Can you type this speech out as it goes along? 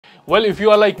Well, if you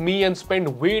are like me and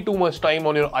spend way too much time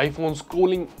on your iPhone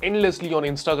scrolling endlessly on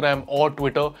Instagram or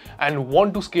Twitter and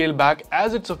want to scale back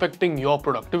as it's affecting your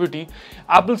productivity,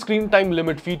 Apple's screen time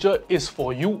limit feature is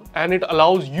for you, and it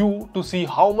allows you to see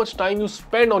how much time you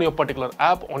spend on your particular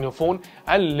app on your phone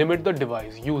and limit the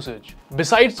device usage.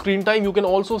 Besides screen time, you can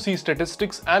also see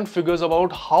statistics and figures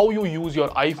about how you use your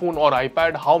iPhone or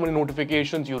iPad, how many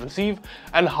notifications you receive,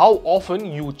 and how often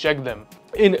you check them.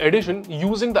 In addition,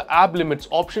 using the app limits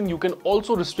option, you can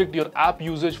also restrict your app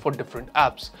usage for different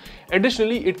apps.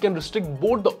 Additionally, it can restrict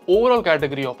both the overall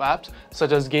category of apps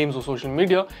such as games or social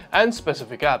media and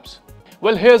specific apps.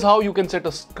 Well, here's how you can set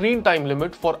a screen time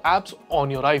limit for apps on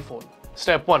your iPhone.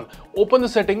 Step 1. Open the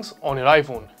settings on your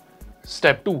iPhone.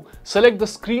 Step 2. Select the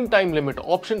screen time limit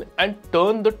option and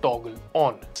turn the toggle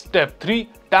on. Step 3.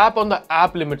 Tap on the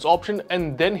app limits option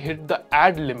and then hit the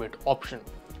add limit option.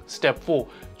 Step 4.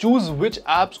 Choose which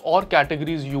apps or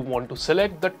categories you want to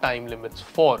select the time limits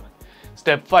for.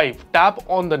 Step 5. Tap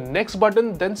on the next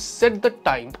button, then set the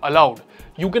time allowed.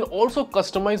 You can also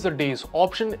customize the days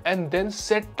option and then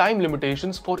set time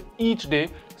limitations for each day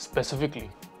specifically.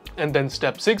 And then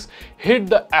step 6, hit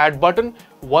the add button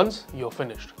once you're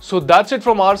finished. So that's it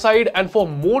from our side, and for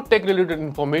more tech related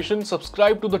information,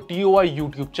 subscribe to the TOI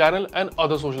YouTube channel and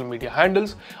other social media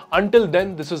handles. Until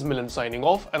then, this is Milan signing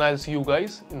off, and I'll see you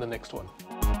guys in the next one.